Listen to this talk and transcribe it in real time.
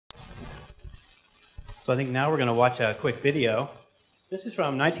So I think now we're going to watch a quick video. This is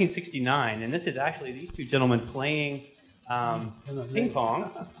from 1969, and this is actually these two gentlemen playing ping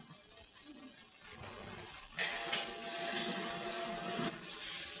pong.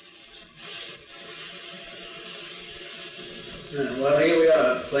 Well, here we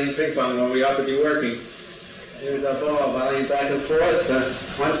are, playing ping pong when we ought to be working. Here's our ball, volleying back and forth.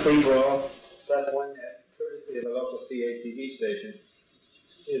 One free ball, plus one courtesy of a local CATV station.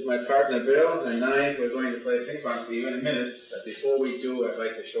 Here's my partner Bill, and I. We're going to play ping pong for you in a minute. But before we do, I'd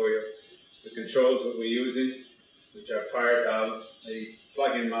like to show you the controls that we're using, which are part of the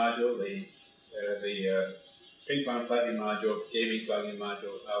plug-in module, the ping pong plug-in module, gaming plug-in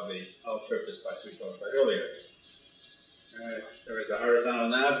module of the all-purpose box we talked about earlier. There is a horizontal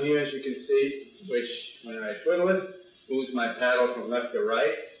knob here, as you can see, which, when I twiddle it, moves my paddle from left to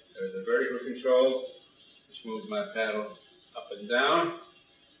right. There's a vertical control, which moves my paddle up and down.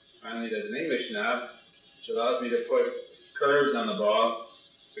 Finally, there's an English knob, which allows me to put curves on the ball,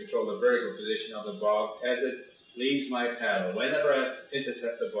 control the vertical position of the ball as it leaves my paddle. Whenever I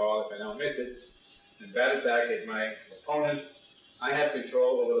intercept the ball, if I don't miss it, and bat it back at my opponent, I have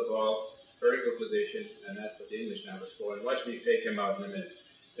control over the ball's vertical position, and that's what the English knob is for. And watch me fake him out in a minute.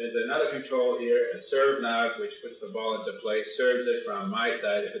 There's another control here, a serve knob, which puts the ball into play, serves it from my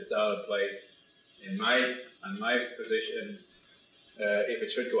side if it's out of play. On my position, if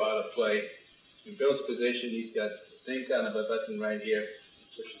it should go out of play. In Bill's position, he's got the same kind of a button right here,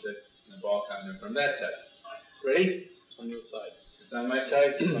 pushes it, and the ball comes in from that side. Ready? It's on your side. It's on my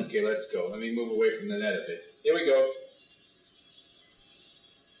side? Okay, let's go. Let me move away from the net a bit. Here we go.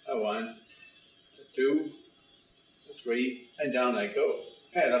 A 1, a 2, a 3, and down I go.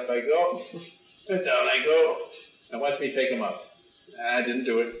 And up I go, and down I go. Now watch me fake him up. I didn't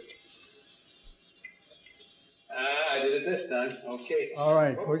do it. I did it this time. Okay. All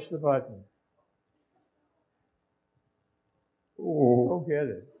right, push the button. Ooh. Go get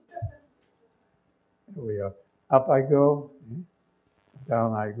it. Here we are. Up I go,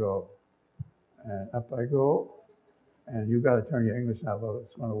 down I go, and up I go. And you got to turn your English knob over.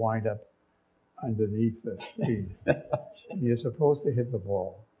 It's going to wind up underneath the screen. And you're supposed to hit the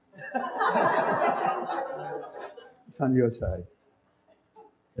ball. It's on your side.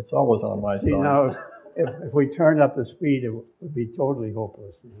 It's always on my See, side. now, if we turned up the speed, it would be totally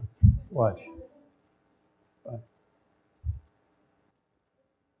hopeless. You know? Watch.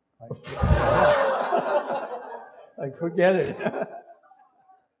 Like, forget it. Like,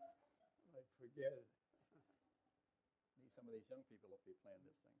 forget it. Some of these young people will be playing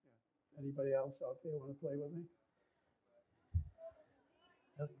this thing. Anybody else out there want to play with me?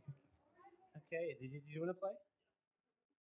 Okay, did you want to play?